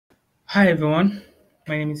Hi everyone,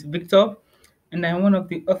 my name is Victor and I'm one of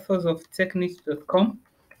the authors of TechNiche.com.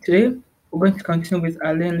 Today we're going to continue with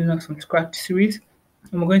our Learn Linux from Scratch series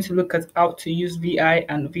and we're going to look at how to use VI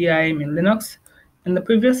and VIM in Linux. In the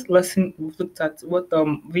previous lesson, we've looked at what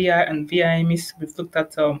VI and VIM is. We've looked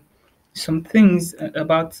at some things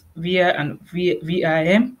about VI and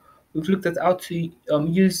VIM. We've looked at how to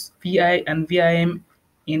use VI and VIM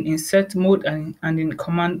in insert mode and in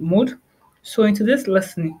command mode. So in today's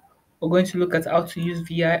lesson, we're going to look at how to use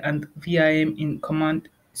VI and VIM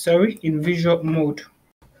in visual mode.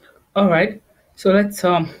 All right, so let's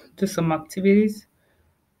do some activities.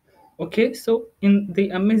 Okay, so in the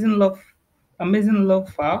amazing love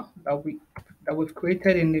file that we've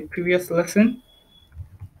created in the previous lesson,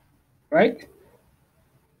 right?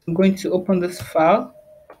 I'm going to open this file.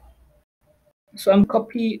 So I'm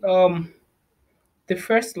copy the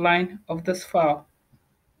first line of this file.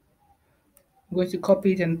 I'm going to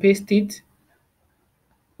copy it and paste it,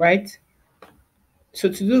 right? So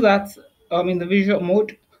to do that in the visual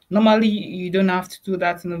mode, normally you don't have to do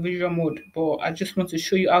that in the visual mode, but I just want to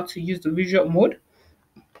show you how to use the visual mode.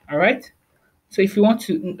 All right. So if you want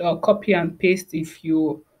to copy and paste, if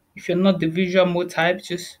you're not the visual mode type,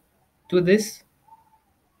 just do this.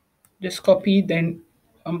 Just copy, then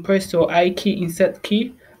press your I key, insert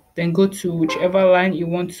key, then go to whichever line you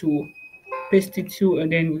want to paste it to,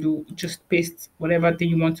 and then you just paste whatever thing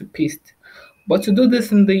you want to paste. But to do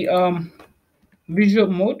this in the visual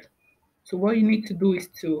mode, so what you need to do is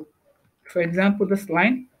to, for example, this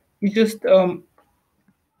line, you just come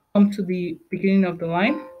to the beginning of the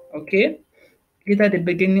line, okay, either the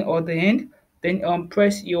beginning or the end, then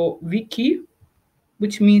press your V key,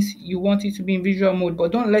 which means you want it to be in visual mode,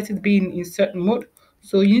 but don't let it be in insert mode.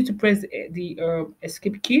 So you need to press the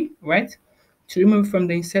escape key, right, to remove from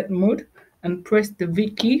the insert mode, and press the V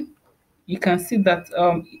key. You can see that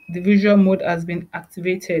the visual mode has been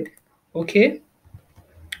activated. Okay,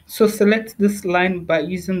 so select this line by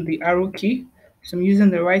using the arrow key. So I'm using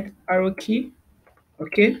the right arrow key.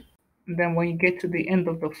 Okay, and then when you get to the end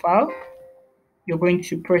of the file, you're going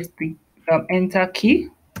to press the enter key.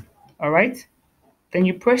 All right, then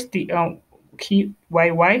you press the key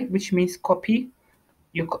YY, which means copy.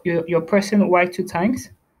 You're pressing Y two times.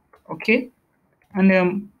 Okay,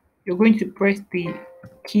 and you're going to press the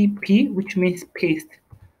key P, which means paste.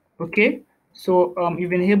 Okay, so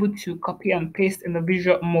you've been able to copy and paste in the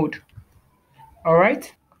visual mode. All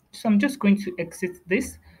right, so I'm just going to exit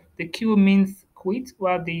this. The Q means quit,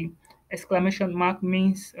 while the exclamation mark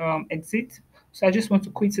means exit. So I just want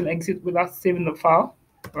to quit and exit without saving the file,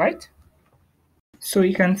 right? So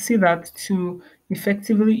you can see that to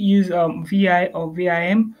effectively use VI or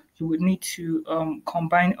VIM, you would need to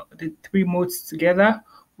combine the three modes together.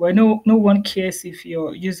 Where no one cares if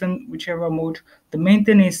you're using whichever mode. The main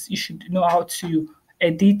thing is you should know how to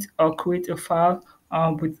edit or create a file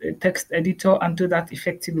with a text editor and do that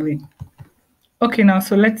effectively. Okay, now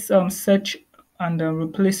so let's search and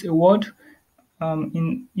replace a word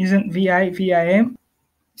in using VIM.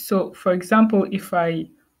 So for example, if I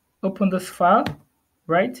open this file,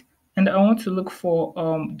 right, and I want to look for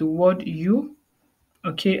the word you,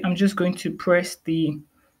 okay, I'm just going to press the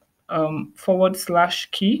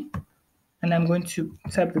 / key, and I'm going to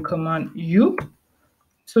type the command you.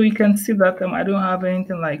 So you can see that I don't have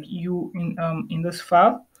anything like you in this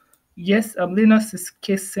file. Yes, Linux is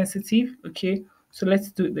case sensitive. Okay, so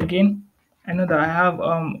let's do it again. I know that I have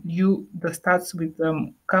you that starts with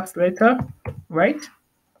caps letter, right?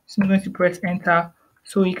 So I'm going to press enter.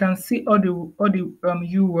 So you can see all the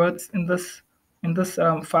U words in this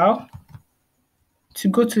file. To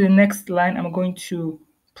go to the next line, I'm going to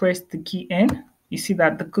press the key N. You see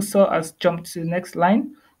that the cursor has jumped to the next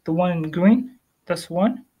line, the one in green. That's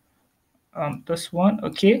one. That's one.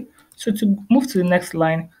 Okay. So to move to the next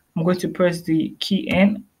line, I'm going to press the key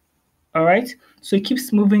N. All right. So it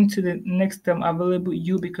keeps moving to the next available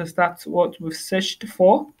U because that's what we've searched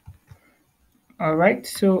for. All right,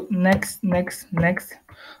 so next, next, next.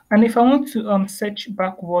 And if I want to search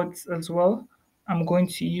backwards as well, I'm going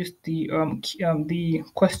to use the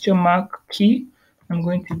question mark key. I'm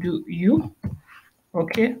going to do U.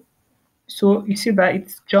 Okay, so you see that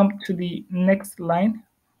it's jumped to the next line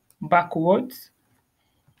backwards.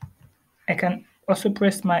 I can also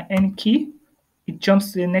press my N key. It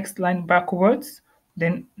jumps to the next line backwards.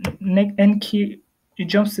 Then N key, it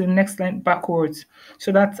jumps to the next line backwards.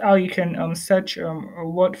 So that's how you can search a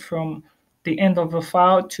word from the end of a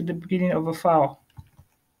file to the beginning of a file.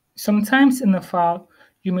 Sometimes in a file,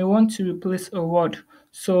 you may want to replace a word.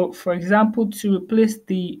 So for example, to replace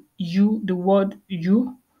the word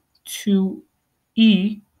U to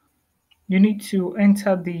E, you need to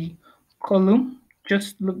enter the column,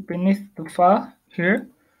 just look beneath the file here.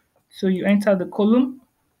 So you enter the column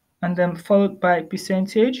and then followed by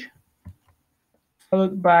percentage,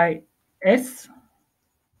 followed by S,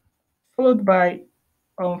 followed by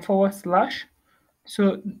 /.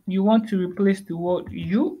 So you want to replace the word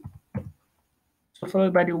you, so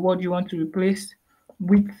followed by the word you want to replace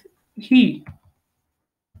with he,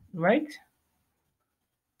 right?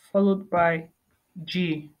 Followed by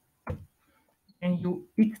G, and you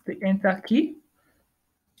hit the enter key.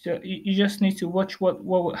 So you just need to watch what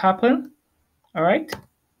will happen. All right.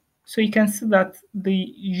 So you can see that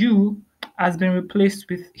the you has been replaced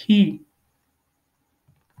with he.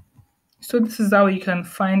 So this is how you can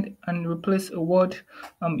find and replace a word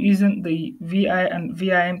using the VI and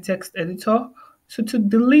VIM text editor. So to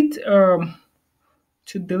delete,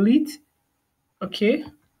 okay.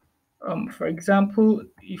 For example,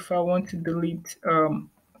 if I want to delete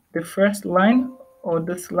the first line or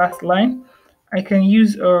this last line, I can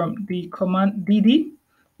use the command dd.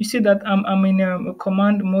 You see that I'm in a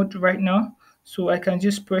command mode right now, so I can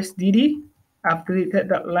just press dd. I've deleted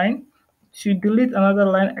that line. To delete another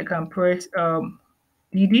line, I can press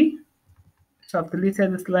dd. So I've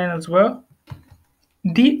deleted this line as well.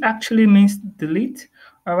 D actually means delete,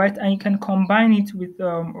 all right, and you can combine it with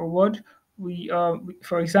a word.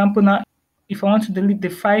 For example, now if I want to delete the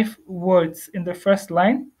 5 words in the first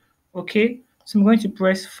line, okay, so I'm going to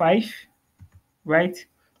press 5, right?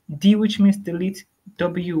 D, which means delete.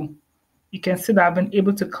 W. You can see that I've been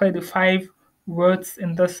able to clear the 5 words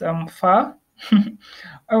in this file.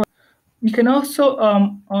 All right. You can also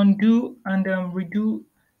undo and redo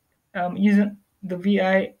using the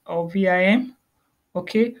VI or VIM.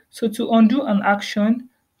 Okay, so to undo an action,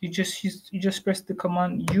 you just press the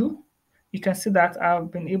command U. You can see that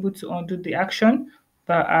I've been able to undo the action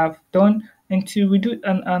that I've done. And to redo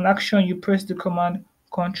an action, you press the command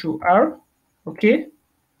Ctrl R. Okay,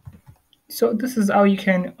 so this is how you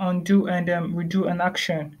can undo and redo an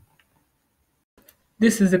action.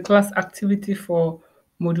 This is the class activity for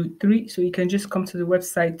module 3, so you can just come to the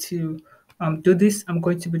website to do this. I'm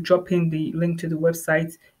going to be dropping the link to the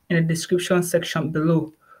website in the description section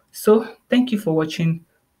below. So thank you for watching.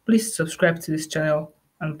 Please subscribe to this channel,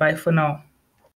 and bye for now.